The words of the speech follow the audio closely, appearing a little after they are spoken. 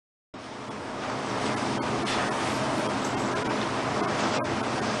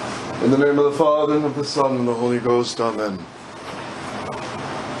In the name of the Father, and of the Son, and the Holy Ghost. Amen.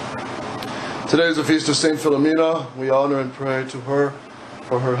 Today is the feast of Saint Philomena. We honor and pray to her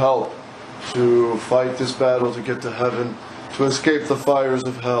for her help to fight this battle, to get to heaven, to escape the fires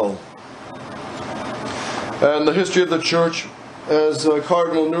of hell. And the history of the Church, as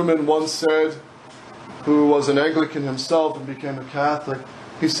Cardinal Newman once said, who was an Anglican himself and became a Catholic,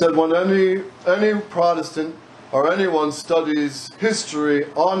 he said, when any Protestant or anyone studies history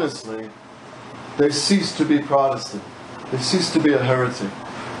honestly, they cease to be Protestant. They cease to be a heretic.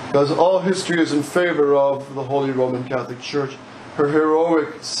 Because all history is in favor of the Holy Roman Catholic Church, her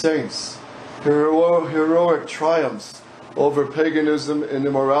heroic saints, her heroic triumphs over paganism and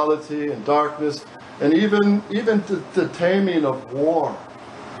immorality and darkness, and even the taming of war.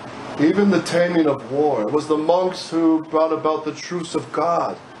 Even the taming of war. It was the monks who brought about the truce of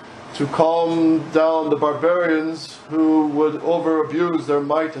God to calm down the barbarians who would over-abuse their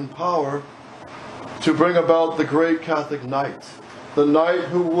might and power, to bring about the great Catholic knight. The knight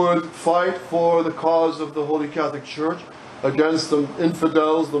who would fight for the cause of the Holy Catholic Church against the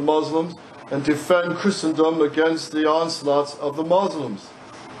infidels, the Muslims, and defend Christendom against the onslaughts of the Muslims,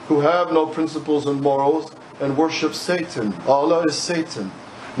 who have no principles and morals and worship Satan. Allah is Satan.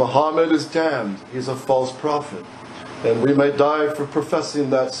 Muhammad is damned. He's a false prophet. And we may die for professing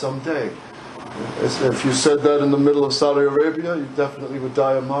that someday. If you said that in the middle of Saudi Arabia, you definitely would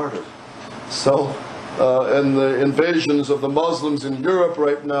die a martyr. So, and the invasions of the Muslims in Europe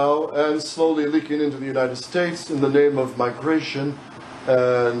right now, and slowly leaking into the United States in the name of migration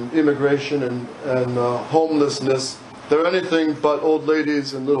and immigration and homelessness, they're anything but old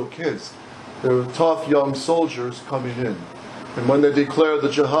ladies and little kids. They're tough young soldiers coming in. And when they declare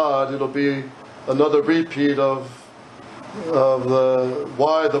the jihad, it'll be another repeat of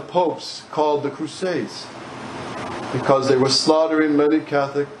why the popes called the Crusades. Because they were slaughtering many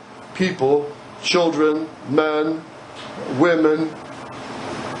Catholic people, children, men, women,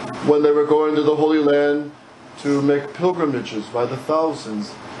 when they were going to the Holy Land to make pilgrimages by the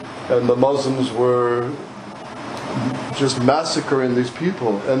thousands. And the Muslims were just massacring these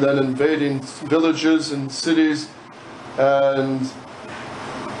people and then invading villages and cities and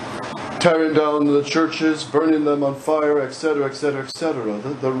tearing down the churches, burning them on fire, etc., etc., etc.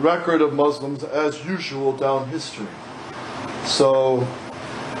 The record of Muslims, as usual, down history. So,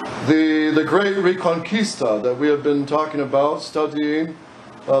 the great Reconquista that we have been talking about, studying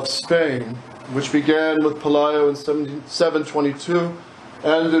of Spain, which began with Pelayo in 722,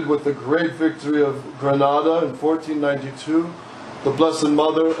 ended with the great victory of Granada in 1492. The Blessed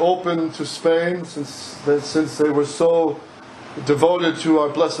Mother opened to Spain, since they were so devoted to our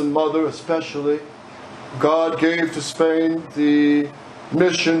Blessed Mother especially. God gave to Spain the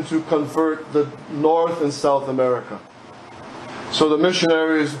mission to convert the North and South America. So the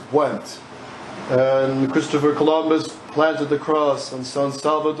missionaries went, and Christopher Columbus planted the cross on San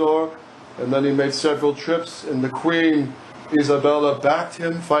Salvador, and then he made several trips, and the Queen Isabella backed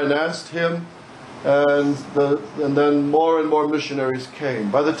him, financed him, and then more and more missionaries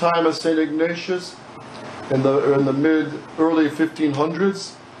came. By the time of St. Ignatius, in the early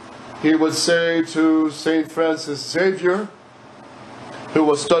 1500s, he would say to St. Francis Xavier, who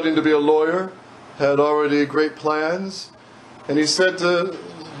was studying to be a lawyer, had already great plans, and he said to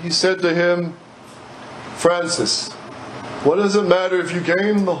him, Francis, what does it matter if you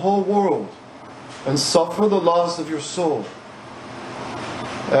gain the whole world and suffer the loss of your soul?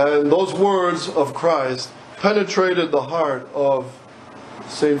 And those words of Christ penetrated the heart of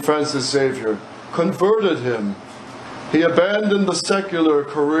St. Francis Xavier, converted him. He abandoned the secular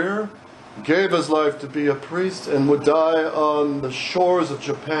career, gave his life to be a priest, and would die on the shores of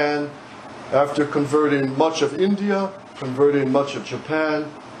Japan after converting much of India, converting much of Japan.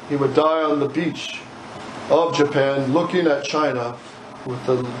 He would die on the beach of Japan, looking at China with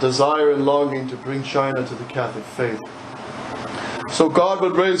the desire and longing to bring China to the Catholic faith. So God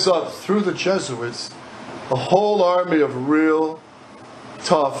would raise up, through the Jesuits, a whole army of real,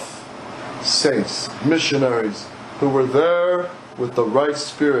 tough saints, missionaries, who were there with the right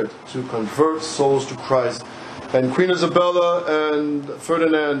spirit to convert souls to Christ. And Queen Isabella and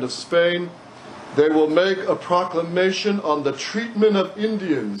Ferdinand of Spain, they will make a proclamation on the treatment of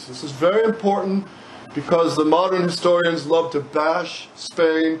Indians. This is very important because the modern historians love to bash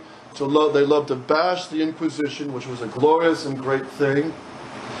Spain. They love to bash the Inquisition, which was a glorious and great thing.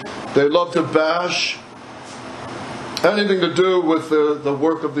 They love to bash anything to do with the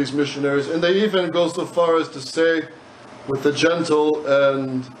work of these missionaries. And they even go so far as to say, with the gentle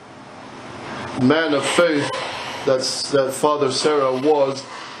and man of faith that Father Serra was,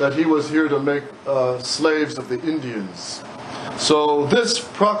 that he was here to make slaves of the Indians. So this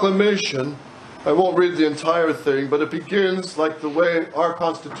proclamation, I won't read the entire thing, but it begins like the way our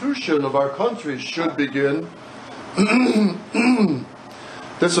constitution of our country should begin.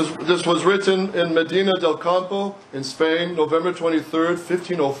 This was written in Medina del Campo in Spain, November 23rd,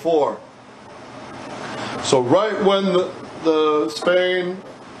 1504. So right when the Spain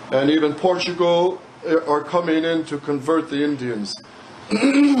and even Portugal are coming in to convert the Indians,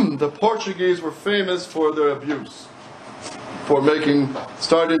 the Portuguese were famous for their abuse, for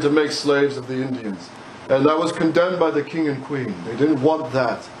starting to make slaves of the Indians. And that was condemned by the king and queen. They didn't want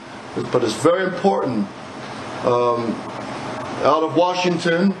that. But it's very important. Out of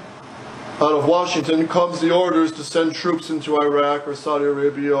Washington comes the orders to send troops into Iraq or Saudi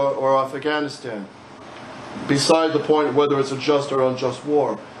Arabia or Afghanistan. Beside the point whether it's a just or unjust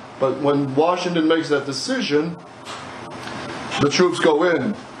war. But when Washington makes that decision, the troops go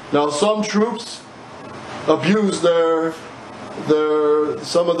in. Now some troops abuse some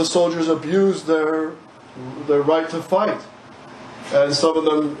of the soldiers abuse their right to fight. And some of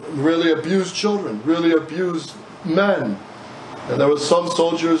them really abuse children, really abuse men. And there was some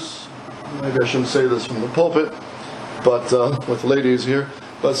soldiers, maybe I shouldn't say this from the pulpit, but with ladies here,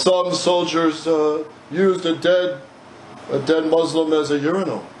 but some soldiers used a dead Muslim as a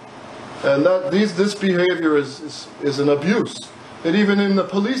urinal. And this behavior is an abuse. And even in the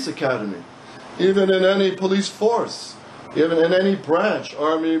police academy, even in any police force, even in any branch,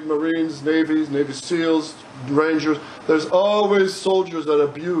 Army, Marines, Navy SEALs, Rangers, there's always soldiers that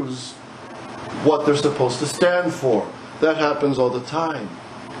abuse what they're supposed to stand for. That happens all the time.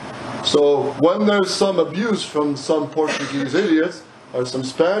 So when there's some abuse from some Portuguese idiots or some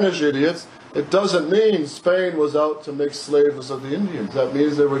Spanish idiots, it doesn't mean Spain was out to make slaves of the Indians. That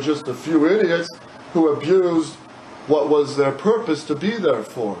means there were just a few idiots who abused what was their purpose to be there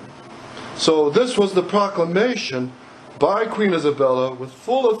for. So this was the proclamation by Queen Isabella with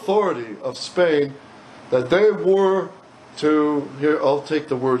full authority of Spain that they were to, here I'll take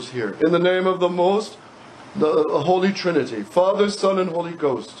the words here, in the name of the Holy Trinity, Father, Son, and Holy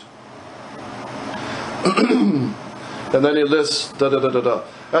Ghost. And then he lists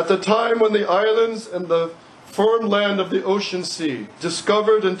At the time when the islands and the firm land of the ocean sea,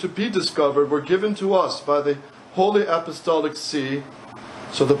 discovered and to be discovered, were given to us by the Holy Apostolic See,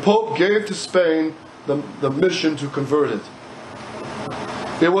 so the Pope gave to Spain the mission to convert it.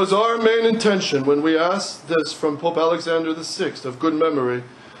 It was our main intention when we asked this from Pope Alexander VI of good memory,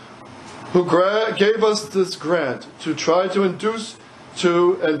 who gave us this grant, to try to induce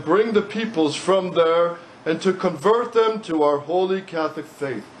to and bring the peoples from there and to convert them to our holy Catholic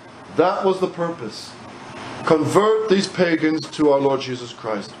faith. That was the purpose. Convert these pagans to our Lord Jesus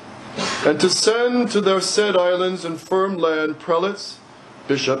Christ. And to send to their said islands and firm land prelates,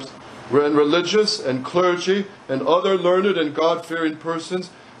 bishops, and religious and clergy and other learned and God-fearing persons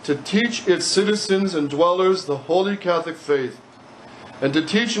to teach its citizens and dwellers the holy Catholic faith, and to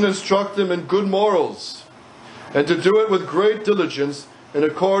teach and instruct them in good morals, and to do it with great diligence in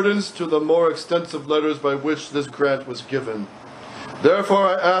accordance to the more extensive letters by which this grant was given. Therefore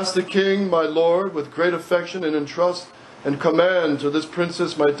I ask the King, my Lord, with great affection and entrust and command to this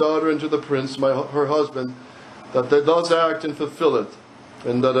princess, my daughter, and to the prince, her husband, that they thus act and fulfill it.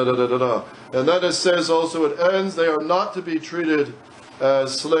 And And then it says also, it ends, they are not to be treated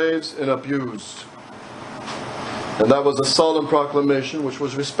as slaves and abused. And that was a solemn proclamation which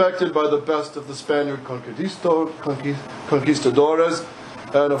was respected by the best of the Spaniard conquistadores,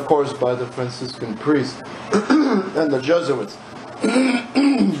 and of course by the Franciscan priests and the Jesuits.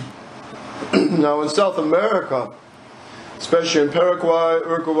 Now in South America, especially in Paraguay,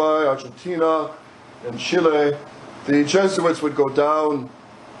 Uruguay, Argentina, and Chile, the Jesuits would go down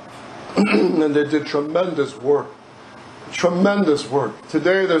and they did tremendous work. Tremendous work.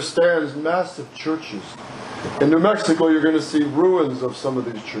 Today there stands massive churches. In New Mexico you're going to see ruins of some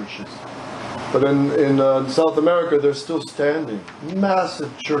of these churches. But in South America they're still standing.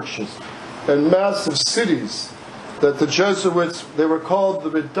 Massive churches and massive cities that the Jesuits, they were called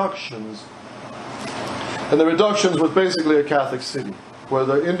the Reductions. And the Reductions was basically a Catholic city where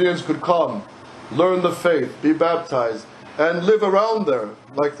the Indians could come, learn the faith, be baptized, and live around there.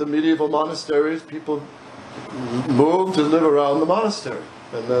 Like the medieval monasteries, people moved to live around the monastery.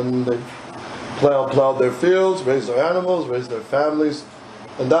 And then they plowed their fields, raised their animals, raised their families.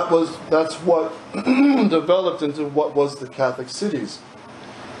 And that's what developed into what was the Catholic cities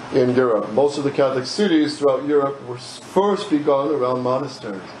in Europe. Most of the Catholic cities throughout Europe were first begun around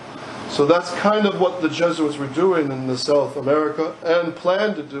monasteries. So that's kind of what the Jesuits were doing in South America and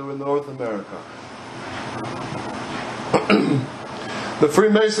planned to do in North America. The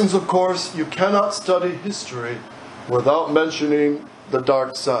Freemasons, of course, you cannot study history without mentioning the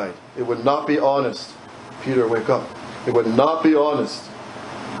dark side. It would not be honest. Peter, wake up. It would not be honest.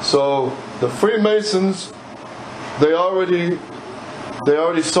 So the Freemasons, they already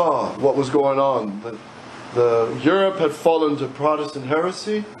saw what was going on. Europe had fallen to Protestant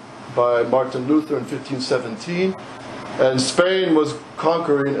heresy by Martin Luther in 1517, and Spain was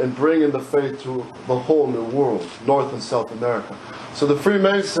conquering and bringing the faith to the whole new world, North and South America. So the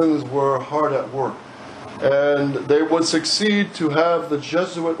Freemasons were hard at work, and they would succeed to have the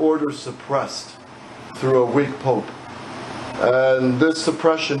Jesuit order suppressed through a weak pope. And this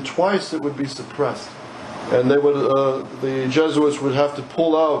suppression, twice it would be suppressed, and the Jesuits would have to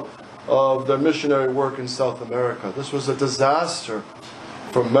pull out of their missionary work in South America. This was a disaster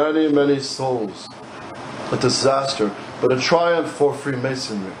for many, many souls. A disaster, but a triumph for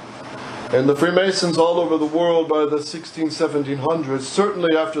Freemasonry. And the Freemasons all over the world by the 1700s,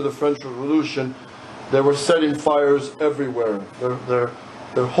 certainly after the French Revolution, they were setting fires everywhere.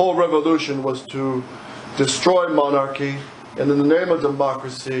 Their whole revolution was to destroy monarchy and in the name of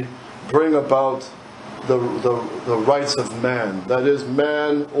democracy bring about the rights of man. That is,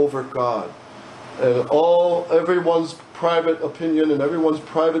 man over God. And everyone's private opinion and everyone's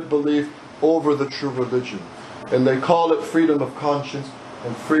private belief over the true religion. And they call it freedom of conscience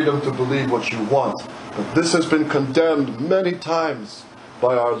and freedom to believe what you want. But this has been condemned many times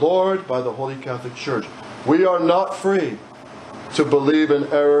by our Lord, by the Holy Catholic Church. We are not free to believe in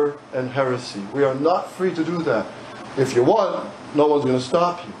error and heresy. We are not free to do that. If you want, no one's going to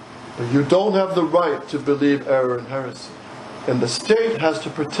stop you. But you don't have the right to believe error and heresy. And the state has to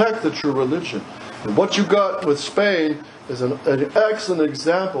protect the true religion. And what you got with Spain is an excellent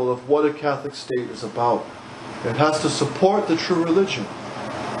example of what a Catholic state is about. It has to support the true religion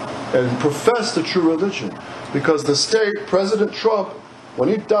and profess the true religion. Because the state, President Trump, when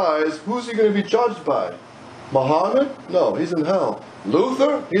he dies, who's he going to be judged by? Muhammad? No, he's in hell.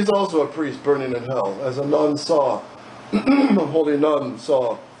 Luther? He's also a priest burning in hell, as a nun saw. A holy nun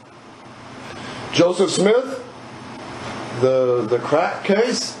saw. Joseph Smith, the crack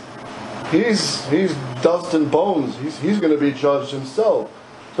case, he's dust and bones. He's going to be judged himself.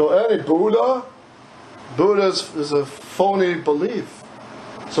 So any Buddha is a phony belief.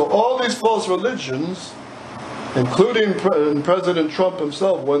 So all these false religions, including President Trump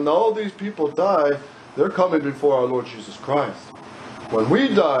himself, when all these people die, they're coming before our Lord Jesus Christ. When we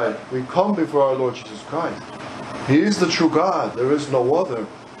die, we come before our Lord Jesus Christ. He is the true God. There is no other.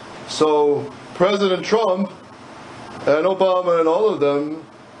 So President Trump and Obama and all of them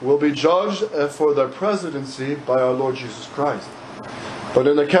will be judged for their presidency by our Lord Jesus Christ. But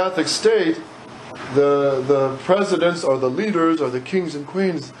in the Catholic state, the presidents or the leaders or the kings and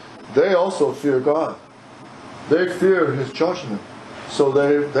queens, they also fear God. They fear His judgment. So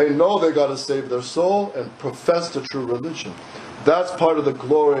they know they got to save their soul and profess the true religion. That's part of the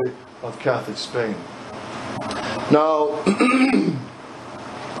glory of Catholic Spain. Now,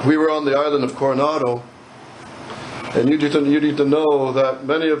 we were on the island of Coronado, and you need to know that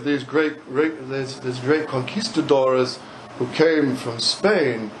many of these great conquistadores who came from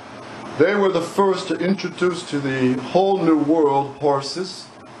Spain, they were the first to introduce to the whole new world horses,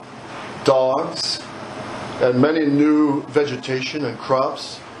 dogs, and many new vegetation and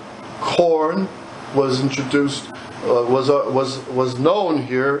crops. Corn was introduced, was known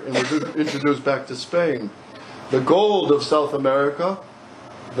here and was introduced back to Spain. The gold of South America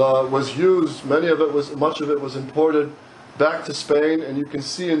was used. Much of it was imported back to Spain, and you can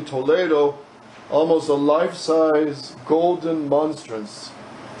see in Toledo almost a life-size golden monstrance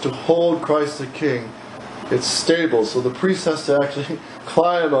to hold Christ the King. It's stable, so the priest has to actually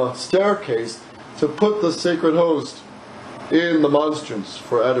climb a staircase to put the sacred host in the monstrance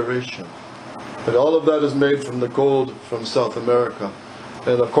for adoration. But all of that is made from the gold from South America.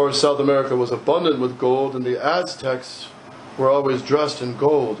 And of course South America was abundant with gold, and the Aztecs were always dressed in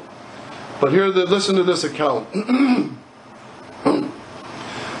gold. But here, listen to this account.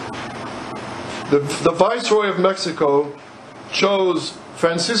 The Viceroy of Mexico chose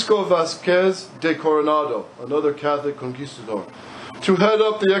Francisco Vázquez de Coronado, another Catholic conquistador, to head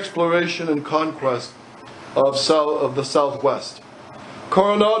up the exploration and conquest of the Southwest.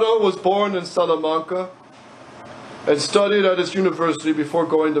 Coronado was born in Salamanca and studied at his university before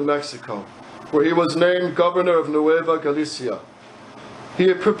going to Mexico, where he was named governor of Nueva Galicia.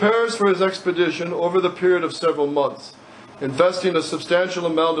 He prepares for his expedition over the period of several months, investing a substantial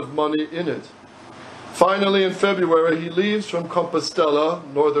amount of money in it. Finally, in February, he leaves from Compostela,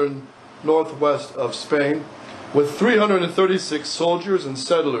 northwest of Spain, with 336 soldiers and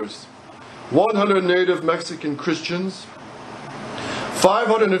settlers, 100 native Mexican Christians,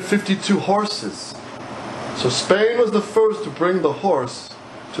 552 horses, So Spain was the first to bring the horse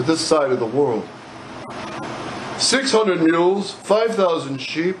to this side of the world. 600 mules, 5,000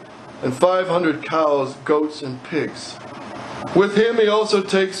 sheep, and 500 cows, goats, and pigs. With him he also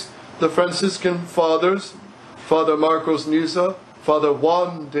takes the Franciscan fathers, Father Marcos Niza, Father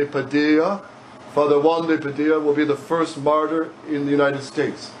Juan de Padilla. Father Juan de Padilla will be the first martyr in the United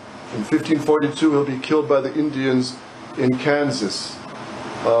States. In 1542 he'll be killed by the Indians in Kansas.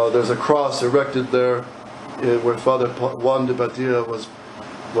 There's a cross erected there where Father Juan de Padilla was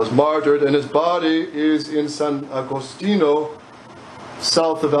martyred, and his body is in San Agostino,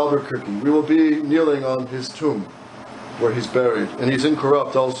 south of Albuquerque. We will be kneeling on his tomb where he's buried, and he's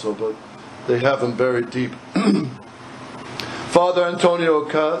incorrupt also, but they have him buried deep. Father Antonio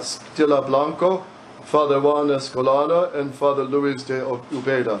Castilla Blanco, Father Juan Escolana, and Father Luis de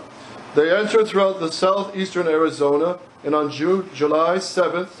Ubeda. They enter throughout the southeastern Arizona, and on July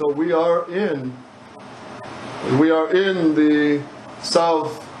 7th, so we are in the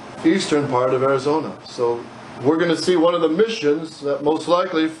southeastern part of Arizona. So we're going to see one of the missions that most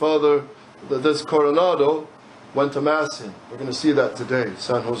likely this Coronado went to Mass in. We're going to see that today,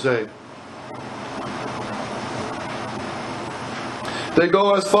 San Jose. They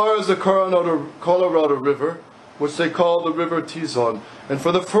go as far as the Colorado River, which they call the River Tizon. And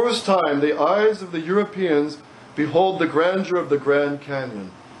for the first time, the eyes of the Europeans behold the grandeur of the Grand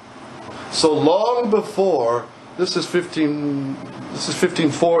Canyon. So long before, this is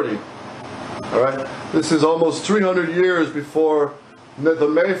 1540, all right? This is almost 300 years before the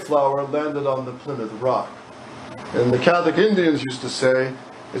Mayflower landed on the Plymouth Rock. And the Catholic Indians used to say,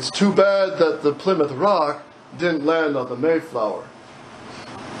 it's too bad that the Plymouth Rock didn't land on the Mayflower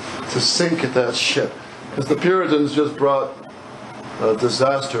to sink at that ship. Because the Puritans just brought a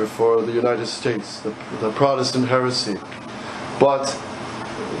disaster for the United States, the Protestant heresy. But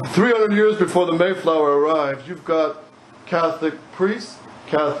 300 years before the Mayflower arrived, you've got Catholic priests,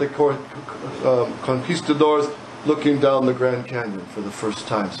 Catholic conquistadors looking down the Grand Canyon for the first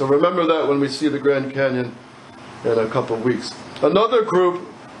time. So remember that when we see the Grand Canyon in a couple of weeks. Another group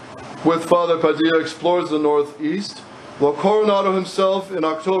with Father Padilla explores the northeast, while Coronado himself in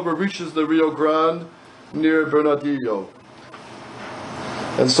October reaches the Rio Grande near Bernardillo,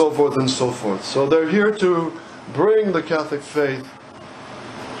 and so forth and so forth. So they're here to bring the Catholic faith.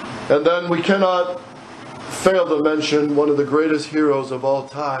 And then we cannot fail to mention one of the greatest heroes of all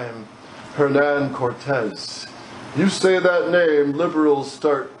time, Hernan Cortez. You say that name, liberals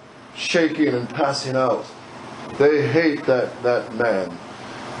start shaking and passing out. They hate that man.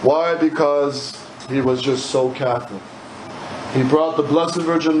 Why? Because he was just so Catholic. He brought the Blessed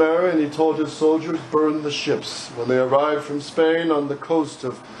Virgin Mary, and he told his soldiers, burn the ships. When they arrived from Spain on the coast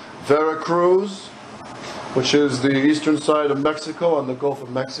of Veracruz, which is the eastern side of Mexico, on the Gulf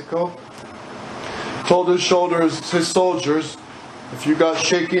of Mexico, told his soldiers, if you got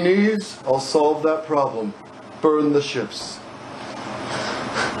shaky knees, I'll solve that problem. Burn the ships.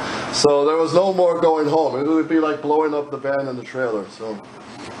 So there was no more going home. It would be like blowing up the van and the trailer. So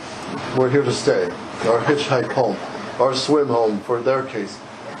we're here to stay. Our hitchhike home. Our swim home for their case.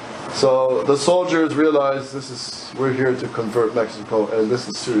 So the soldiers realized we're here to convert Mexico, and this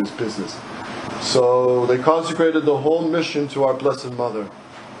is serious business. So they consecrated the whole mission to our Blessed Mother.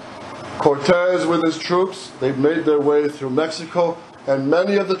 Cortez with his troops, they made their way through Mexico, and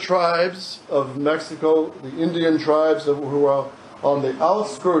many of the tribes of Mexico, the Indian tribes who were on the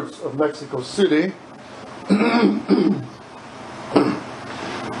outskirts of Mexico City,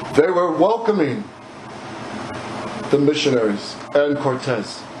 they were welcoming the missionaries and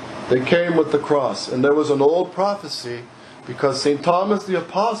Cortez. They came with the cross, and there was an old prophecy, because St. Thomas the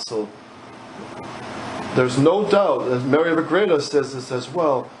Apostle, there's no doubt, as Mary of Agreda says this as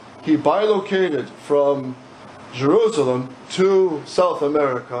well, he bilocated from Jerusalem to South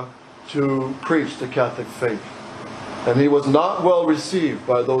America to preach the Catholic faith. And he was not well received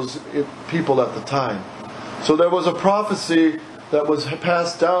by those people at the time. So there was a prophecy that was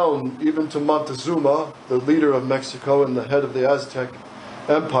passed down even to Montezuma, the leader of Mexico and the head of the Aztec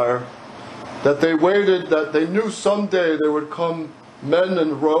Empire, that they waited, that they knew someday there would come men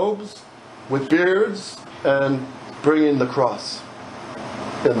in robes with beards and bringing the cross.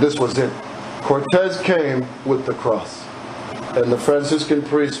 And this was it. Cortez came with the cross, and the Franciscan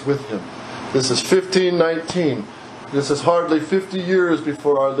priests with him. This is 1519. This is hardly 50 years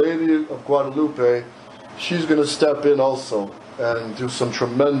before Our Lady of Guadalupe. She's going to step in also and do some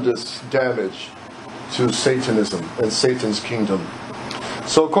tremendous damage to Satanism and Satan's kingdom.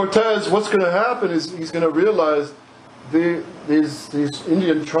 So Cortez, what's going to happen is he's going to realize these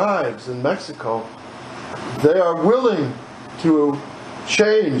Indian tribes in Mexico, they are willing to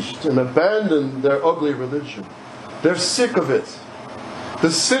changed and abandoned their ugly religion. They're sick of it.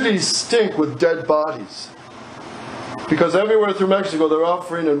 The cities stink with dead bodies. Because everywhere through Mexico they're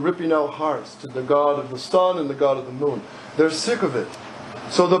offering and ripping out hearts to the god of the sun and the god of the moon. They're sick of it.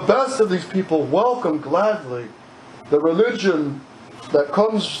 So the best of these people welcome gladly the religion that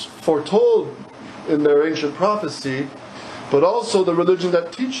comes foretold in their ancient prophecy, but also the religion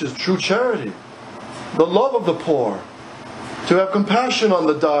that teaches true charity, the love of the poor, to have compassion on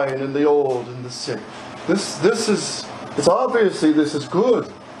the dying and the old and the sick. It's obviously this is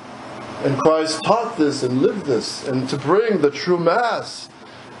good. And Christ taught this and lived this, and to bring the true Mass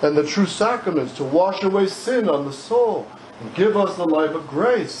and the true sacraments to wash away sin on the soul and give us the life of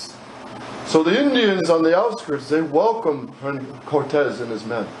grace. So the Indians on the outskirts, they welcome Cortez and his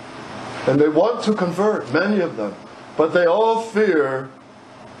men. And they want to convert, many of them. But they all fear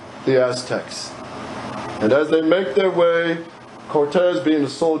the Aztecs. And as they make their way, Cortez, being a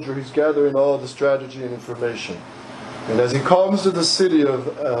soldier, he's gathering all the strategy and information. And as he comes to the city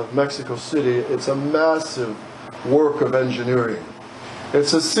of Mexico City, it's a massive work of engineering.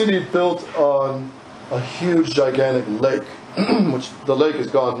 It's a city built on a huge, gigantic lake, which the lake is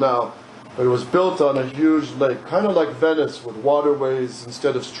gone now, but it was built on a huge lake, kind of like Venice with waterways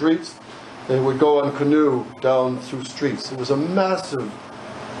instead of streets. They would go on canoe down through streets. It was a massive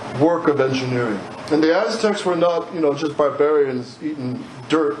work of engineering. And the Aztecs were not, just barbarians eating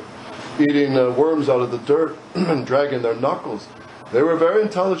dirt, eating worms out of the dirt and dragging their knuckles. They were very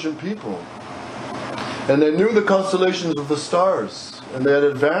intelligent people. And they knew the constellations of the stars. And they had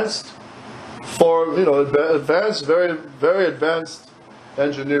advanced very, very advanced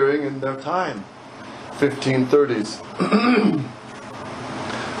engineering in their time, 1530s.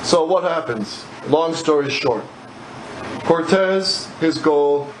 So what happens? Long story short, Cortez, his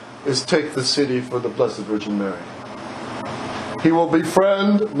goal is take the city for the Blessed Virgin Mary. He will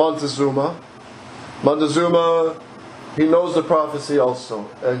befriend Montezuma. Montezuma, he knows the prophecy also,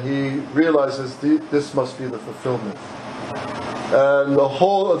 and he realizes this must be the fulfillment. And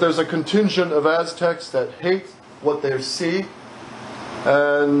there's a contingent of Aztecs that hate what they see,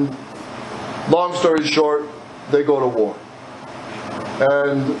 and long story short, they go to war.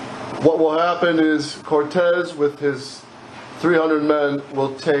 And what will happen is Cortez, with his 300 men,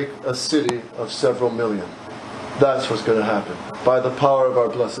 will take a city of several million. That's what's going to happen, by the power of our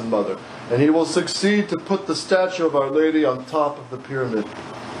Blessed Mother. And he will succeed to put the statue of Our Lady on top of the pyramid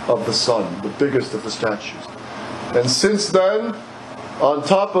of the sun, the biggest of the statues. And since then, on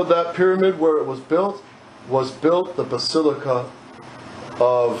top of that pyramid where it was built the Basilica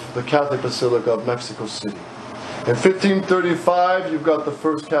of the Catholic Basilica of Mexico City. In 1535, you've got the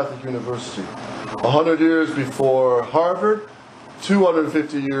first Catholic university. 100 years before Harvard,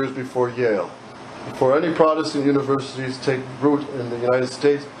 250 years before Yale. Before any Protestant universities take root in the United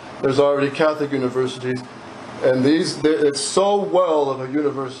States, there's already Catholic universities. And it's so well of a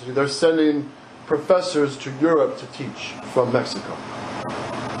university, they're sending professors to Europe to teach from Mexico.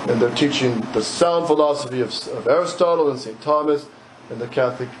 And they're teaching the sound philosophy of Aristotle and St. Thomas and the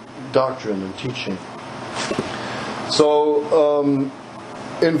Catholic doctrine and teaching. So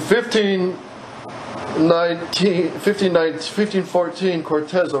in 1514,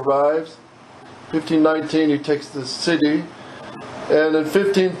 Cortez arrives. 1519, he takes the city. And in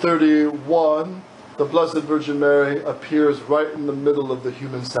 1531, the Blessed Virgin Mary appears right in the middle of the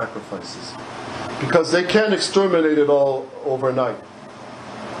human sacrifices. Because they can't exterminate it all overnight.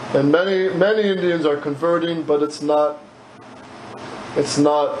 And many Indians are converting, but it's like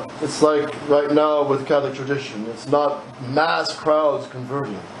right now with Catholic tradition, it's not mass crowds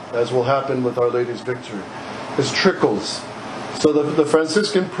converting, as will happen with Our Lady's victory. It's trickles. So the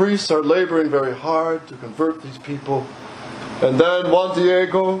Franciscan priests are laboring very hard to convert these people. And then Juan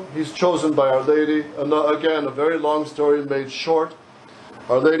Diego, he's chosen by Our Lady. And again, a very long story made short.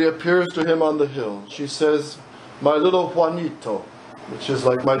 Our Lady appears to him on the hill. She says, "My little Juanito," which is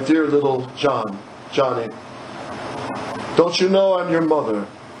like my dear little Johnny. "Don't you know I'm your mother?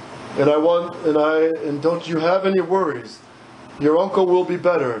 And don't you have any worries? Your uncle will be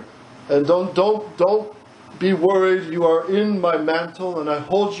better. And don't be worried. You are in my mantle, and I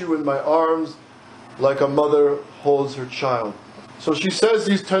hold you in my arms like a mother holds her child." So she says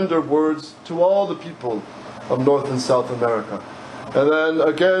these tender words to all the people of North and South America. And then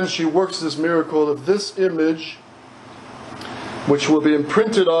again, she works this miracle of this image, which will be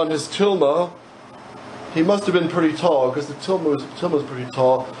imprinted on his tilma. He must have been pretty tall, because the tilma was pretty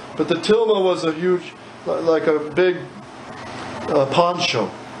tall. But the tilma was a huge, like a big poncho.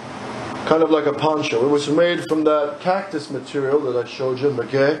 Kind of like a poncho. It was made from that cactus material that I showed you,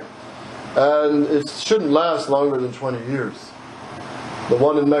 maguey. And it shouldn't last longer than 20 years. The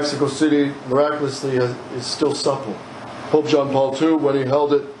one in Mexico City, miraculously, is still supple. Pope John Paul II, when he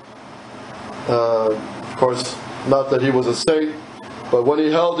held it, of course, not that he was a saint, but when he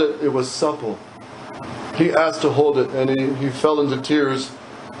held it, it was supple. He asked to hold it, and he fell into tears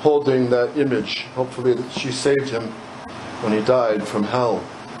holding that image. Hopefully she saved him when he died from hell.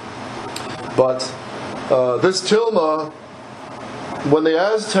 But this tilma, when the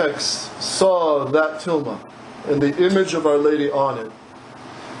Aztecs saw that tilma and the image of Our Lady on it,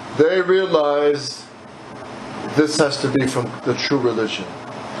 they realized this has to be from the true religion.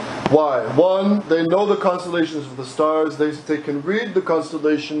 Why? One, they know the constellations of the stars. They can read the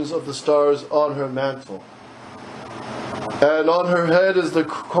constellations of the stars on her mantle. And on her head is the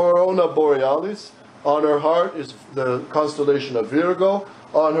corona borealis. On her heart is the constellation of Virgo.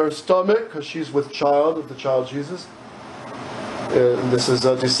 On her stomach, because she's with child, of the child Jesus. This is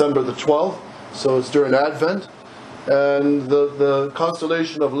December the 12th, so it's during Advent. And the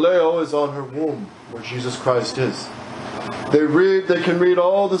constellation of Leo is on her womb, where Jesus Christ is. They can read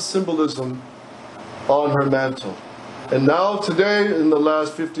all the symbolism on her mantle. And now today, in the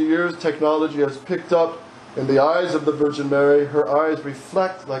last 50 years, technology has picked up in the eyes of the Virgin Mary. Her eyes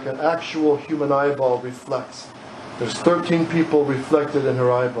reflect like an actual human eyeball reflects. There's 13 people reflected in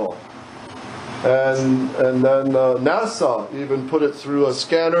her eyeball. And then NASA even put it through a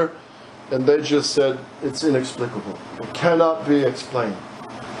scanner, and they just said it's inexplicable. It cannot be explained.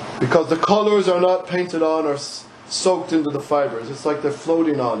 Because the colors are not painted on or soaked into the fibers. It's like they're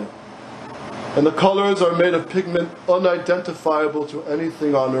floating on it. And the colors are made of pigment unidentifiable to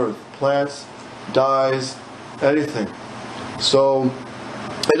anything on earth. Plants, dyes, anything. So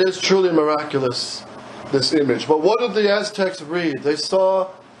it is truly miraculous, this image. But what did the Aztecs read? They saw,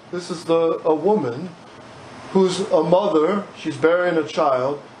 this is a woman who's a mother. She's bearing a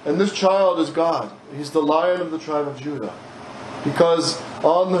child. And this child is God. He's the Lion of the tribe of Judah. Because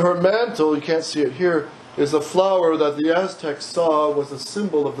on her mantle, you can't see it here, is a flower that the Aztecs saw was a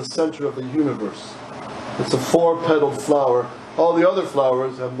symbol of the center of the universe. It's a 4-petaled flower. All the other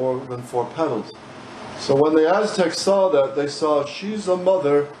flowers have more than 4 petals. So when the Aztecs saw that, they saw she's a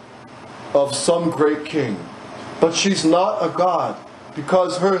mother of some great king. But she's not a god,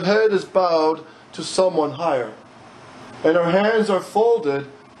 because her head is bowed to someone higher. And her hands are folded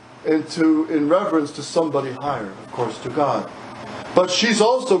in reverence to somebody higher, of course, to God. But she's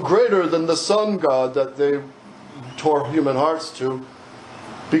also greater than the sun god that they tore human hearts to,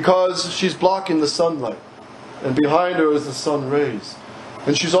 because she's blocking the sunlight. And behind her is the sun rays.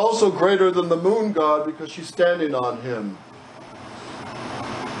 And she's also greater than the moon god because she's standing on him.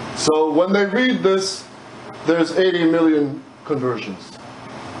 So when they read this, there's 80 million conversions.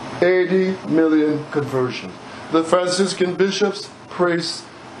 80 million conversions. The Franciscan bishops, priests,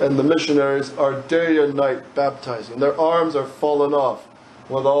 and the missionaries are day and night baptizing. Their arms are falling off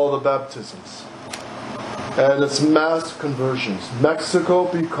with all the baptisms. And it's mass conversions. Mexico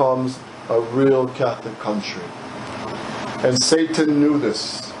becomes a real Catholic country. And Satan knew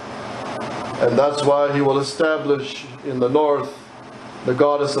this. And that's why he will establish in the north the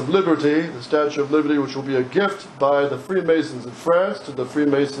goddess of liberty, the Statue of Liberty, which will be a gift by the Freemasons in France to the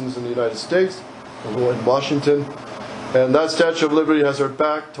Freemasons in the United States, in Washington. And that Statue of Liberty has her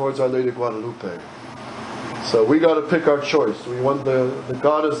back towards Our Lady Guadalupe. So we got to pick our choice. Do we want the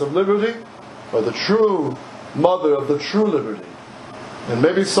goddess of liberty or the true mother of the true liberty? And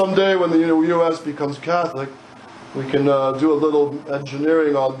maybe someday when the U.S. becomes Catholic, we can do a little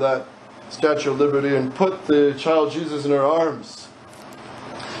engineering on that Statue of Liberty and put the child Jesus in her arms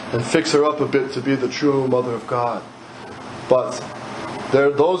and fix her up a bit to be the true mother of God. But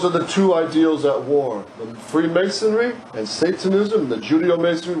those are the two ideals at war. The Freemasonry and Satanism, the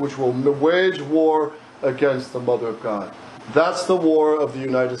Judeo-Masonry, which will wage war against the Mother of God. That's the war of the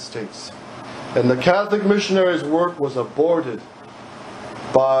United States. And the Catholic missionaries' work was aborted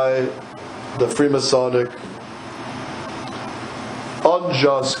by the Freemasonic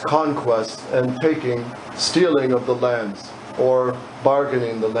unjust conquest and stealing of the lands, or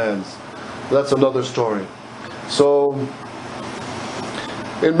bargaining the lands. That's another story. So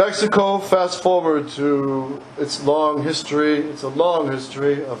in Mexico, fast forward to its long history. It's a long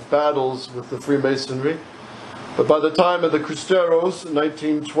history of battles with the Freemasonry. But by the time of the Cristeros, in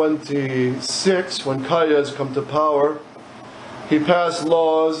 1926, when Calles come to power, he passed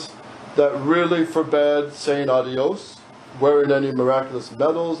laws that really forbade saying adios, wearing any miraculous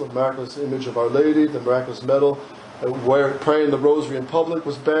medals, a miraculous image of Our Lady, the miraculous medal, praying the rosary in public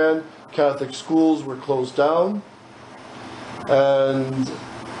was banned. Catholic schools were closed down. And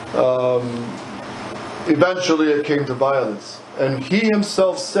eventually it came to violence. And he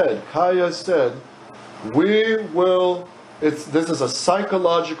himself said, Calles said, we will this is a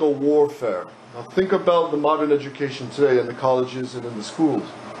psychological warfare. Now think about the modern education today in the colleges and in the schools.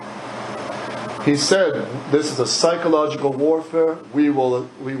 He said, this is a psychological warfare. We will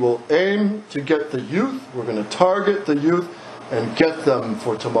aim to get the youth. We're going to target the youth and get them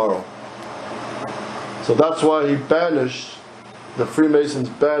for tomorrow. So that's why he banished, the Freemasons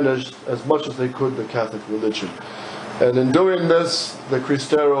banished as much as they could the Catholic religion. And in doing this, the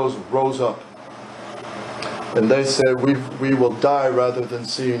Cristeros rose up. And they said, we will die rather than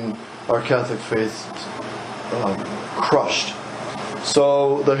seeing our Catholic faith crushed.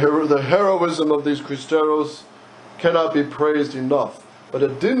 So the heroism of these Cristeros cannot be praised enough. But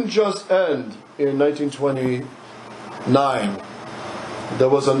it didn't just end in 1929. There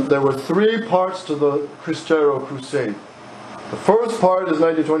were three parts to the Cristero Crusade. The first part is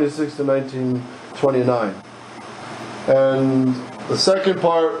 1926 to 1929. And the second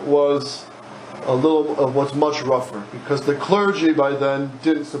part was what's much rougher, because the clergy by then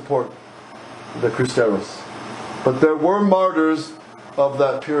didn't support the Cristeros. But there were martyrs of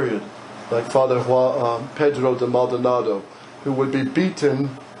that period, like Father Pedro de Maldonado, who would be beaten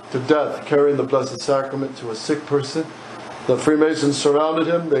to death carrying the Blessed Sacrament to a sick person. The Freemasons surrounded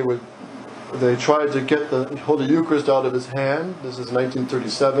him. They tried to get the Holy Eucharist out of his hand. This is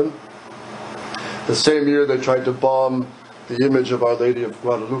 1937. The same year they tried to bomb the image of Our Lady of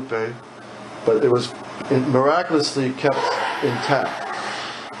Guadalupe, but it was miraculously kept intact.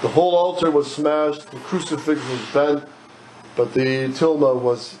 The whole altar was smashed, the crucifix was bent, but the tilma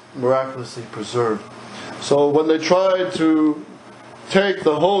was miraculously preserved. So when they tried to take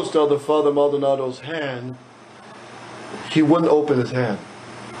the host out of Father Maldonado's hand, he wouldn't open his hand.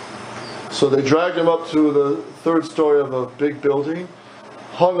 So they dragged him up to the third story of a big building,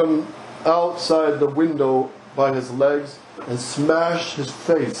 hung him outside the window by his legs, and smashed his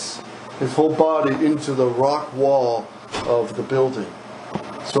face, his whole body, into the rock wall of the building.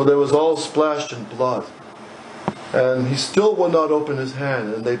 So there was all splashed in blood. And he still would not open his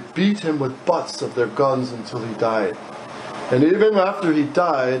hand, and they beat him with butts of their guns until he died. And even after he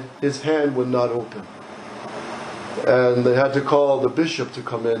died, his hand would not open. And they had to call the bishop to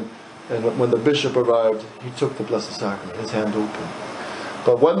come in, and when the bishop arrived, he took the Blessed Sacrament, his hand open.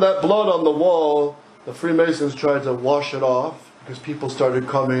 But when that blood on the wall, the Freemasons tried to wash it off, because people started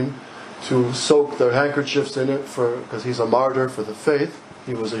coming to soak their handkerchiefs in it, because he's a martyr for the faith.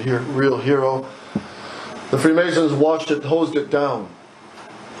 He was a real hero. The Freemasons hosed it down.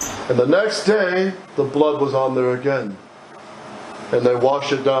 And the next day, the blood was on there again. And they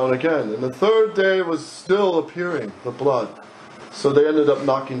washed it down again. And the third day was still appearing, the blood. So they ended up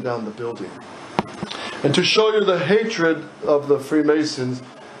knocking down the building. And to show you the hatred of the Freemasons,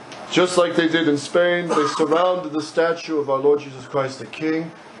 just like they did in Spain, they surrounded the statue of our Lord Jesus Christ the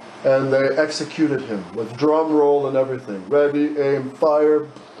King, and they executed him with drum roll and everything. Ready, aim, fire.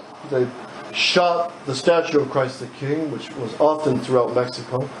 They shot the statue of Christ the King, which was often throughout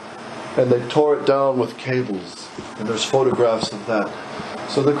Mexico, and they tore it down with cables. And there's photographs of that.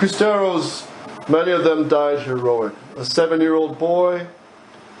 So the Cristeros, many of them died heroic. A 7-year-old boy,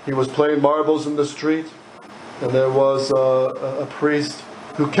 he was playing marbles in the street, and there was a priest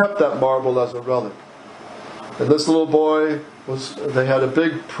who kept that marble as a relic. And this little boy they had a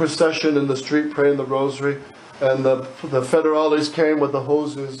big procession in the street praying the rosary, and the federales came with the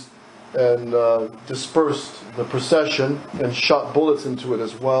hoses and dispersed the procession and shot bullets into it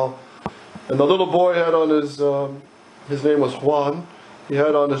as well. And the little boy had on his name was Juan, he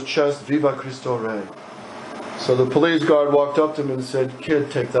had on his chest, Viva Cristo Rey. So the police guard walked up to him and said,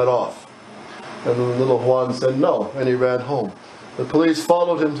 "Kid, take that off." And the little Juan said no, and he ran home. The police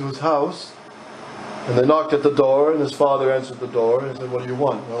followed him to his house, and they knocked at the door, and his father answered the door, and he said, "What do you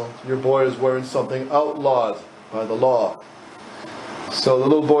want?" "Well, your boy is wearing something outlawed by the law." So the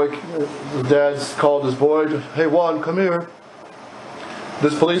little boy, the dad called his boy, "Hey Juan, come here.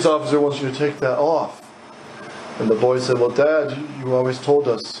 This police officer wants you to take that off." And the boy said, "Well, Dad, you always told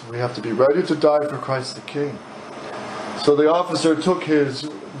us we have to be ready to die for Christ the King." So the officer took his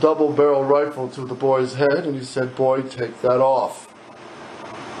double-barrel rifle to the boy's head, and he said, "Boy, take that off."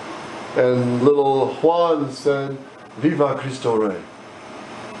 And little Juan said, "Viva Cristo Rey."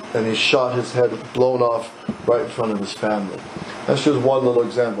 And he shot his head blown off right in front of his family. That's just one little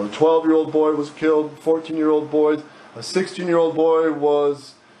example. A 12-year-old boy was killed, 14-year-old boys. A 16-year-old boy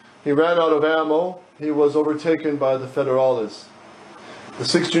he ran out of ammo. He was overtaken by the federales. The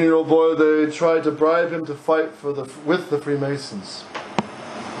 16-year-old boy, they tried to bribe him to fight with the Freemasons.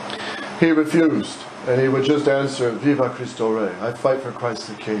 He refused, and he would just answer, "Viva Cristo Rey, I fight for Christ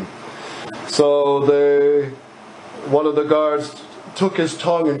the King." So one of the guards took his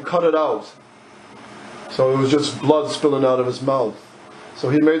tongue and cut it out. So it was just blood spilling out of his mouth. So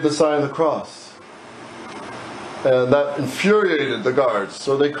he made the sign of the cross. And that infuriated the guards.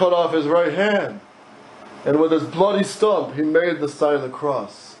 So they cut off his right hand. And with his bloody stump, he made the sign of the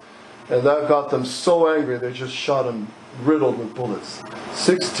cross. And that got them so angry, they just shot him, riddled with bullets.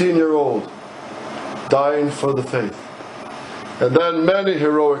 16-year-old, dying for the faith. And then many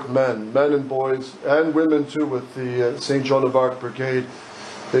heroic men and boys, and women too, with the St. Joan of Arc Brigade,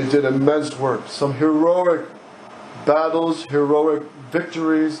 they did immense work. Some heroic battles, heroic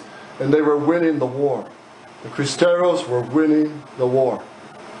victories, and they were winning the war. The Cristeros were winning the war.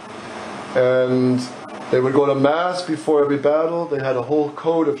 And they would go to Mass before every battle. They had a whole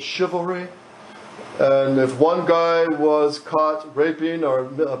code of chivalry. And if one guy was caught raping or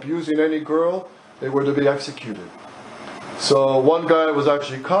abusing any girl, they were to be executed. So one guy was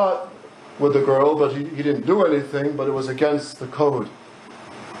actually caught with a girl, but he didn't do anything, but it was against the code.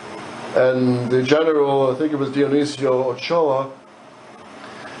 And the general, I think it was Dionisio Ochoa,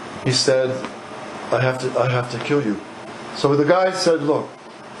 he said, I have to kill you. So the guy said, look,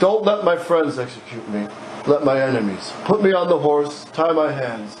 don't let my friends execute me, let my enemies. Put me on the horse, tie my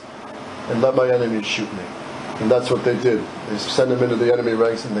hands, and let my enemies shoot me. And that's what they did. They sent him into the enemy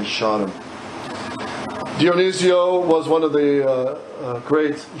ranks and they shot him. Dionisio was one of the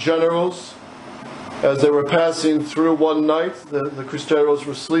great generals. As they were passing through one night, the Cristeros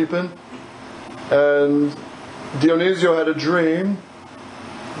were sleeping, and Dionisio had a dream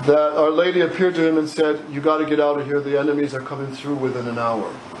that Our Lady appeared to him and said, you got to get out of here, the enemies are coming through within an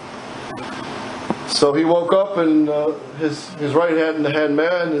hour. So he woke up, and his right hand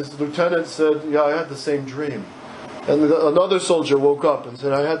man, his lieutenant, said, yeah, I had the same dream. And another soldier woke up and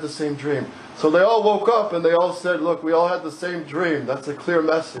said, I had the same dream. So they all woke up and they all said, look, we all had the same dream. That's a clear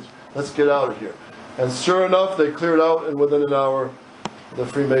message. Let's get out of here. And sure enough, they cleared out, and within an hour, the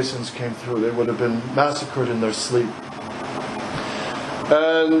Freemasons came through. They would have been massacred in their sleep.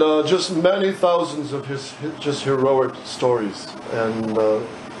 And just many thousands of his just heroic stories and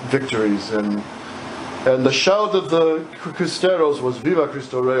victories. And the shout of the Cristeros was Viva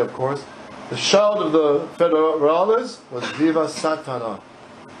Cristo Rey, of course. The shout of the Federales was Viva Satana.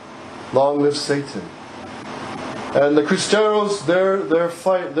 Long live Satan. And the Cristeros, their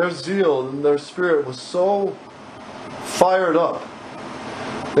fight, their zeal and their spirit was so fired up.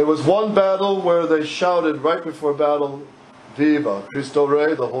 There was one battle where they shouted right before battle, Viva Cristo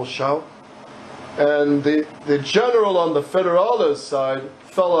Rey, the whole shout. And the general on the Federales side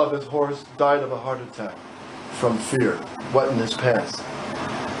fell off his horse, died of a heart attack from fear, wetting his pants.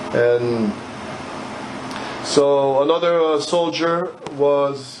 And so another soldier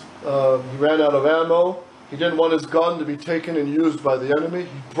was, he ran out of ammo. He didn't want his gun to be taken and used by the enemy.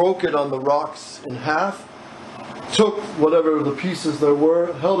 He broke it on the rocks in half, took whatever the pieces there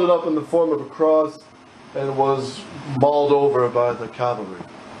were, held it up in the form of a cross, and was mauled over by the cavalry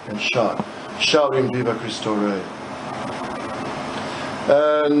and shot, shouting Viva Cristo Rey.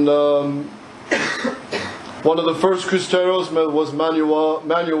 And one of the first Cristeros was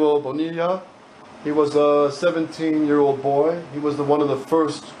Manuel Bonilla. He was a 17-year-old boy. He was one of the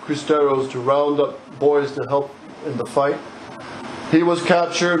first Cristeros to round up boys to help in the fight. He was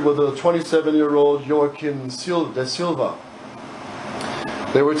captured with a 27-year-old Joaquin de Silva.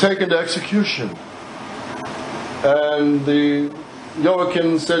 They were taken to execution. And the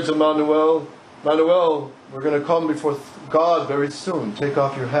Joaquin said to Manuel, we're going to come before God very soon. Take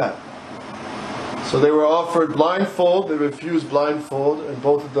off your hat. So they were offered blindfold. They refused blindfold, and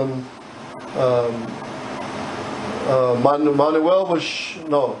both of them.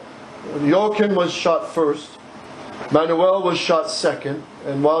 Joaquin was shot first. Manuel was shot second,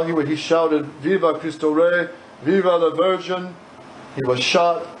 and while he shouted "Viva Cristo Rey, Viva la Virgin," he was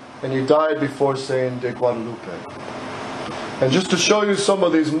shot, and he died before saying "De Guadalupe." And just to show you some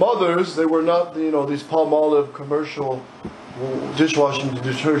of these mothers, they were not, these Palmolive commercial dishwashing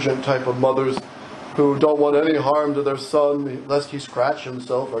detergent type of mothers who don't want any harm to their son, lest he scratch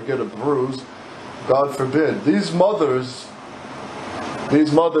himself or get a bruise. God forbid. These mothers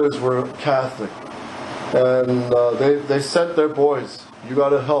were Catholic, and they sent their boys. You got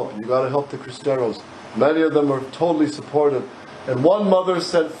to help the Cristeros. Many of them were totally supportive, and one mother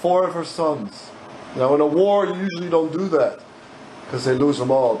sent 4 of her sons. Now in a war, you usually don't do that because they lose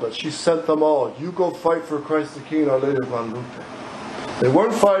them all, but she sent them all. You go fight for Christ the King, Our Lady of Guadalupe. They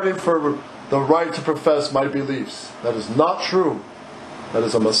weren't fighting for the right to profess my beliefs. That is not true. That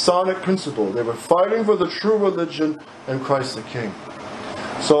is a Masonic principle. They were fighting for the true religion and Christ the King.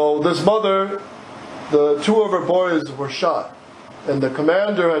 So this mother, the 2 of her boys were shot, and the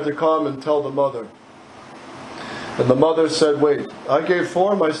commander had to come and tell the mother. And the mother said, wait, I gave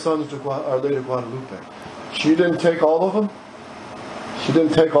 4 of my sons to Our Lady of Guadalupe. She didn't take all of them. She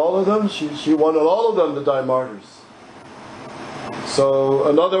didn't take all of them. She wanted all of them to die martyrs. So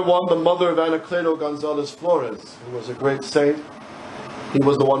another one, the mother of Anacleto Gonzalez Flores, who was a great saint. He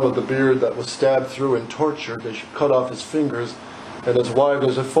was the one with the beard that was stabbed through and tortured. They cut off his fingers. And his wife,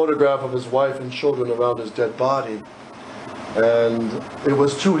 there's a photograph of his wife and children around his dead body. And it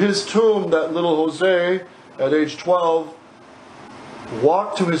was to his tomb that little Jose, at age 12,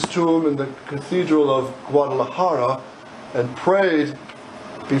 walked to his tomb in the Cathedral of Guadalajara and prayed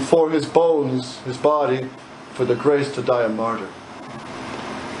before his bones, his body, for the grace to die a martyr.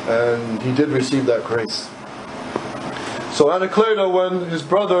 And he did receive that grace. So Anacleto, when his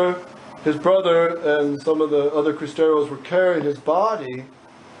brother and some of the other Cristeros were carrying his body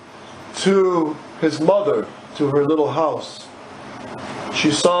to his mother, to her little house,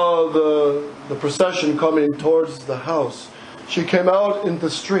 she saw the procession coming towards the house. She came out in the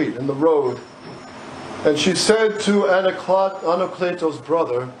street, in the road, and she said to Anacleto's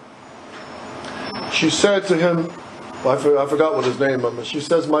brother, she said to him, I forgot what his name was, she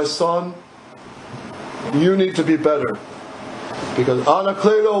says, "My son, you need to be better. Because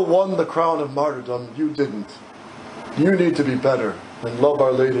Anacleto won the crown of martyrdom, you didn't. You need to be better and love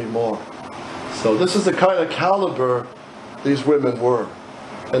Our Lady more." So this is the kind of caliber these women were.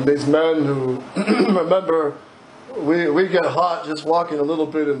 And these men who, remember, we get hot just walking a little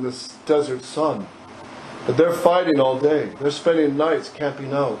bit in this desert sun. But they're fighting all day. They're spending nights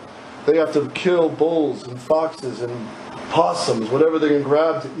camping out. They have to kill bulls and foxes and possums, whatever they can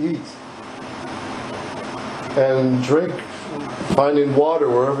grab to eat. And drink, finding water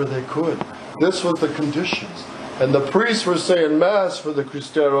wherever they could. This was the conditions. And the priests were saying Mass for the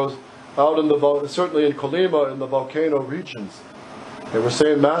Cristeros out in the, certainly in Colima, in the volcano regions. They were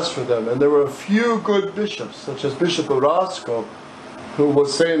saying Mass for them. And there were a few good bishops, such as Bishop Orozco, who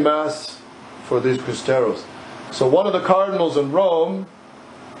was saying Mass for these Cristeros. So one of the cardinals in Rome,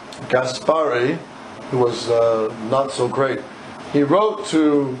 Gaspari, who was not so great, he wrote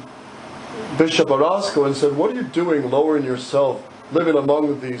to Bishop Orozco and said, "What are you doing lowering yourself, living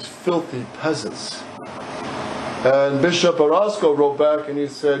among these filthy peasants?" And Bishop Orozco wrote back and he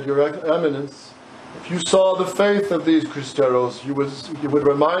said, "Your Eminence, if you saw the faith of these Cristeros, you would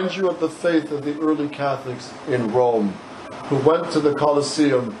remind you of the faith of the early Catholics in Rome, who went to the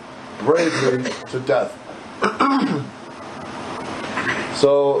Colosseum bravely to death."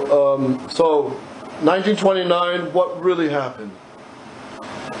 So 1929, what really happened?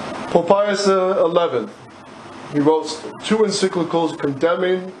 Pope Pius XI, he wrote 2 encyclicals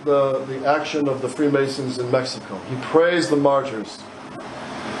condemning the action of the Freemasons in Mexico. He praised the martyrs.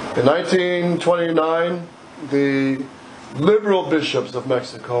 In 1929, the liberal bishops of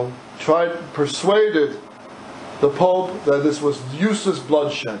Mexico persuaded the Pope that this was useless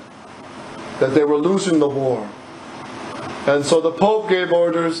bloodshed, that they were losing the war. And so the Pope gave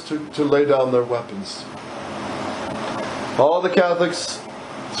orders to lay down their weapons. All the Catholics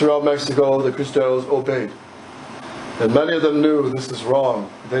throughout Mexico, the Cristeros, obeyed. And many of them knew this is wrong.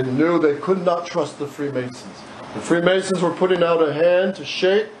 They knew they could not trust the Freemasons. The Freemasons were putting out a hand to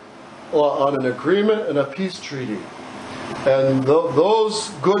shake on an agreement and a peace treaty. And those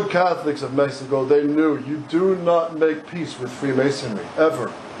good Catholics of Mexico, they knew you do not make peace with Freemasonry,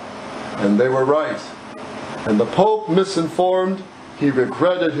 ever. And they were right. And the Pope, misinformed, he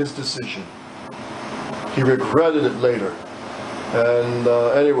regretted his decision. He regretted it later. And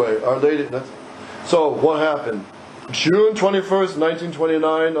anyway, Our Lady... So, what happened? June 21st,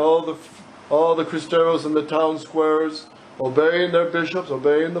 1929, all the Cristeros in the town squares, obeying their bishops,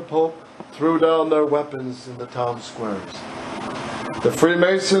 obeying the Pope, threw down their weapons in the town squares. The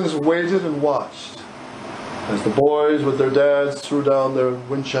Freemasons waited and watched as the boys with their dads threw down their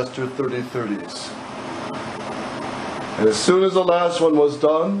Winchester 30-30s. And as soon as the last one was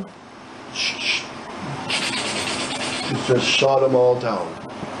done, it just shot them all down.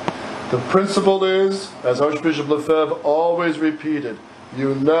 The principle is, as Archbishop Lefebvre always repeated,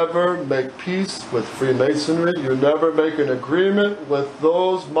 you never make peace with Freemasonry, you never make an agreement with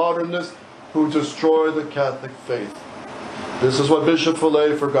those modernists who destroy the Catholic faith. This is what Bishop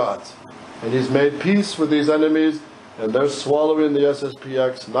Fillet forgot. And he's made peace with these enemies, and they're swallowing the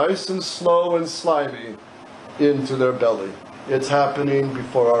SSPX nice and slow and slimy into their belly. It's happening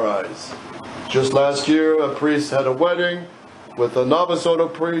before our eyes. Just last year, a priest had a wedding with a Novus Ordo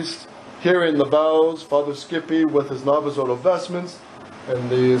priest, hearing the vows, Father Skippy with his Novus Ordo vestments, and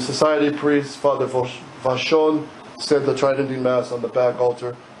the society priest, Father Vachon, said the Tridentine Mass on the back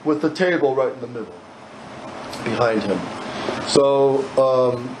altar with the table right in the middle, behind him. So,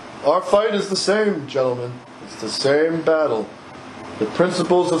 our fight is the same, gentlemen. It's the same battle. The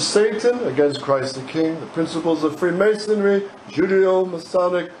principles of Satan against Christ the King. The principles of Freemasonry,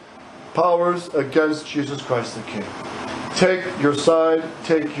 Judeo-Masonic powers against Jesus Christ the King. Take your side,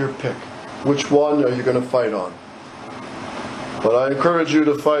 take your pick. Which one are you going to fight on? But I encourage you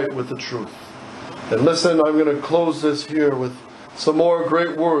to fight with the truth. And listen, I'm going to close this here with some more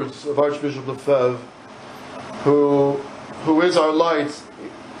great words of Archbishop Lefebvre, who is our light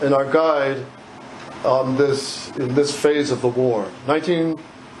and our guide on in this phase of the war.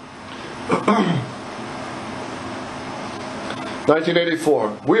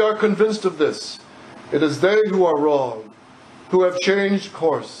 1984. We are convinced of this. It is they who are wrong, who have changed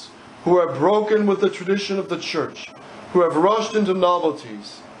course, who have broken with the tradition of the Church, who have rushed into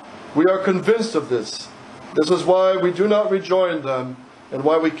novelties. We are convinced of this. This is why we do not rejoin them, and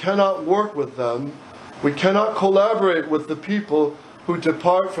why we cannot work with them. We cannot collaborate with the people who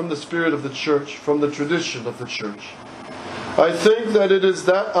depart from the spirit of the Church, from the tradition of the Church. I think that it is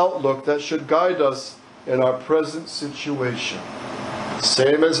that outlook that should guide us in our present situation.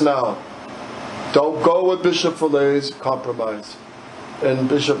 Same as now. Don't go with Bishop Follet's compromise. And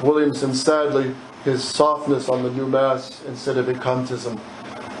Bishop Williamson, sadly, his softness on the new Mass instead of incantism.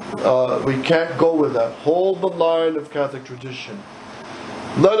 We can't go with that. Hold the line of Catholic tradition.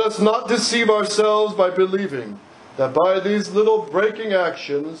 Let us not deceive ourselves by believing that by these little breaking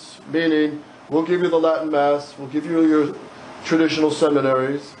actions, meaning we'll give you the Latin Mass, we'll give you your traditional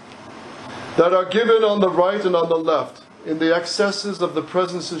seminaries, that are given on the right and on the left, in the excesses of the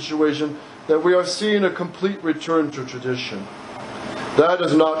present situation, that we are seeing a complete return to tradition. That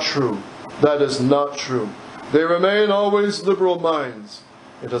is not true. That is not true. They remain always liberal minds.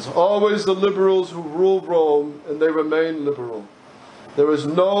 It is always the liberals who rule Rome, and they remain liberal. There is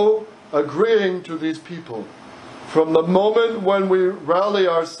no agreeing to these people. From the moment when we rally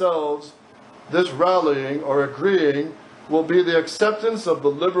ourselves, this rallying or agreeing will be the acceptance of the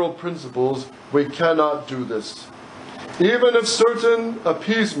liberal principles. We cannot do this. Even if certain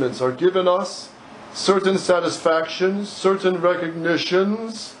appeasements are given us, certain satisfactions, certain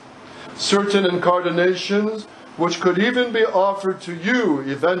recognitions, certain incarnations, which could even be offered to you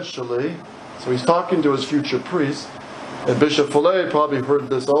eventually. So he's talking to his future priest, and Bishop Follet probably heard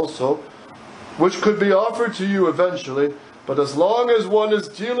this also, which could be offered to you eventually, but as long as one is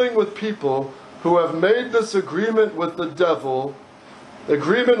dealing with people who have made this agreement with the devil,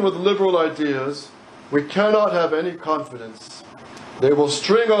 agreement with liberal ideas, we cannot have any confidence. They will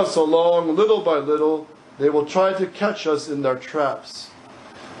string us along little by little. They will try to catch us in their traps.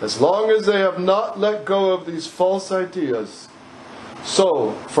 As long as they have not let go of these false ideas.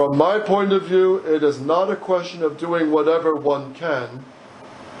 So, from my point of view, it is not a question of doing whatever one can.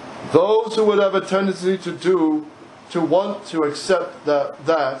 Those who would have a tendency to want to accept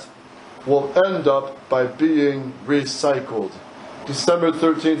that will end up by being recycled. December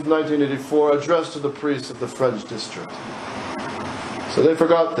 13th, 1984, addressed to the priests of the French district. So they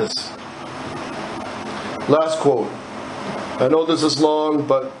forgot this. Last quote. I know this is long,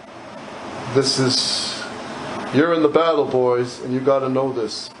 but you're in the battle, boys, and you got to know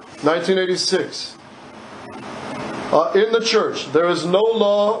this. 1986. In the Church, there is no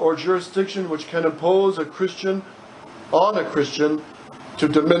law or jurisdiction which can impose on a Christian to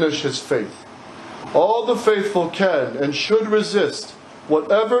diminish his faith. All the faithful can and should resist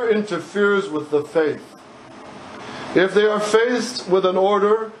whatever interferes with the faith. If they are faced with an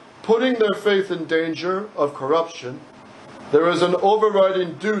order putting their faith in danger of corruption, there is an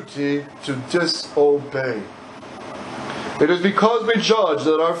overriding duty to disobey. It is because we judge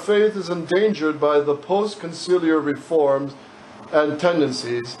that our faith is endangered by the post-conciliar reforms and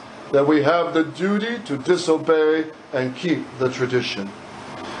tendencies that we have the duty to disobey and keep the tradition.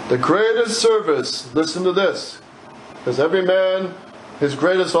 The greatest service, listen to this, because every man, his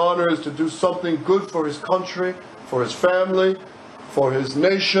greatest honor is to do something good for his country, for his family, for his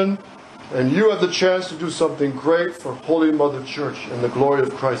nation, and you have the chance to do something great for Holy Mother Church and the glory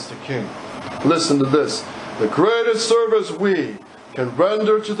of Christ the King. Listen to this. The greatest service we can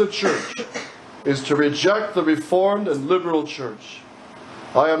render to the Church is to reject the Reformed and liberal Church.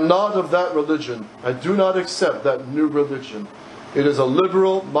 I am not of that religion. I do not accept that new religion. It is a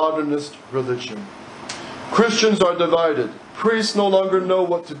liberal, modernist religion. Christians are divided. Priests no longer know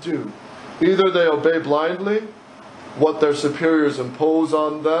what to do. Either they obey blindly what their superiors impose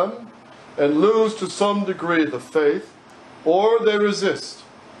on them and lose to some degree the faith, or they resist,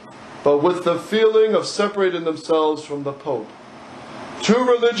 but with the feeling of separating themselves from the Pope. Two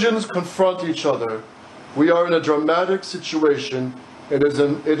religions confront each other. We are in a dramatic situation. It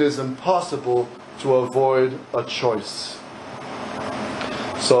is impossible to avoid a choice.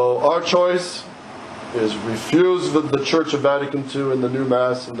 So our choice is refuse the Church of Vatican II and the new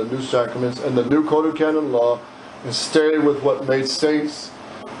Mass and the new sacraments and the new Code of Canon Law, and stay with what made saints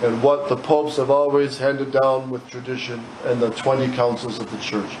and what the popes have always handed down with tradition and the 20 councils of the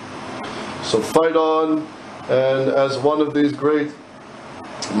Church. So fight on, and as one of these great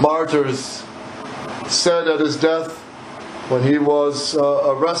martyrs said at his death, when he was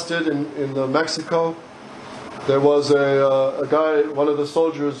arrested in Mexico, there was a guy, one of the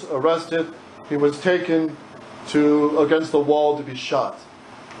soldiers arrested. He was taken against the wall to be shot.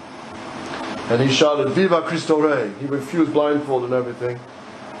 And he shouted, "Viva Cristo Rey!" He refused blindfold and everything.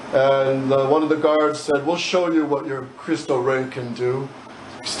 And one of the guards said, "We'll show you what your Cristo Rey can do.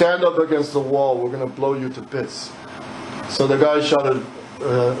 Stand up against the wall, we're going to blow you to bits." So the guy shouted,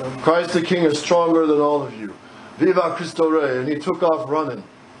 "Christ the King is stronger than all of you. Viva Cristo Rey!" And he took off running.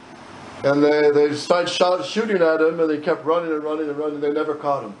 And they started shooting at him, and they kept running and running and running. They never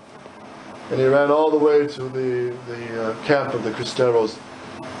caught him. And he ran all the way to the camp of the Cristeros,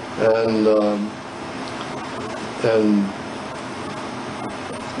 and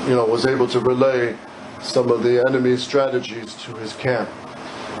was able to relay some of the enemy's strategies to his camp.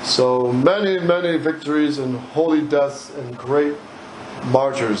 So many, many victories and holy deaths and great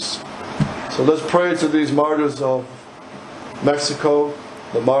martyrs. So let's pray to these martyrs of Mexico,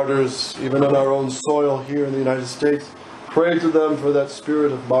 the martyrs even on our own soil here in the United States. Pray to them for that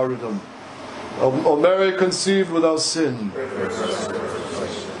spirit of martyrdom. O Mary conceived without sin.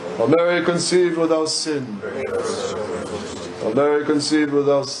 O Mary conceived without sin. O Mary conceived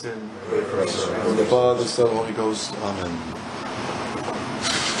without sin. In the Father, Son, Holy Ghost. Amen.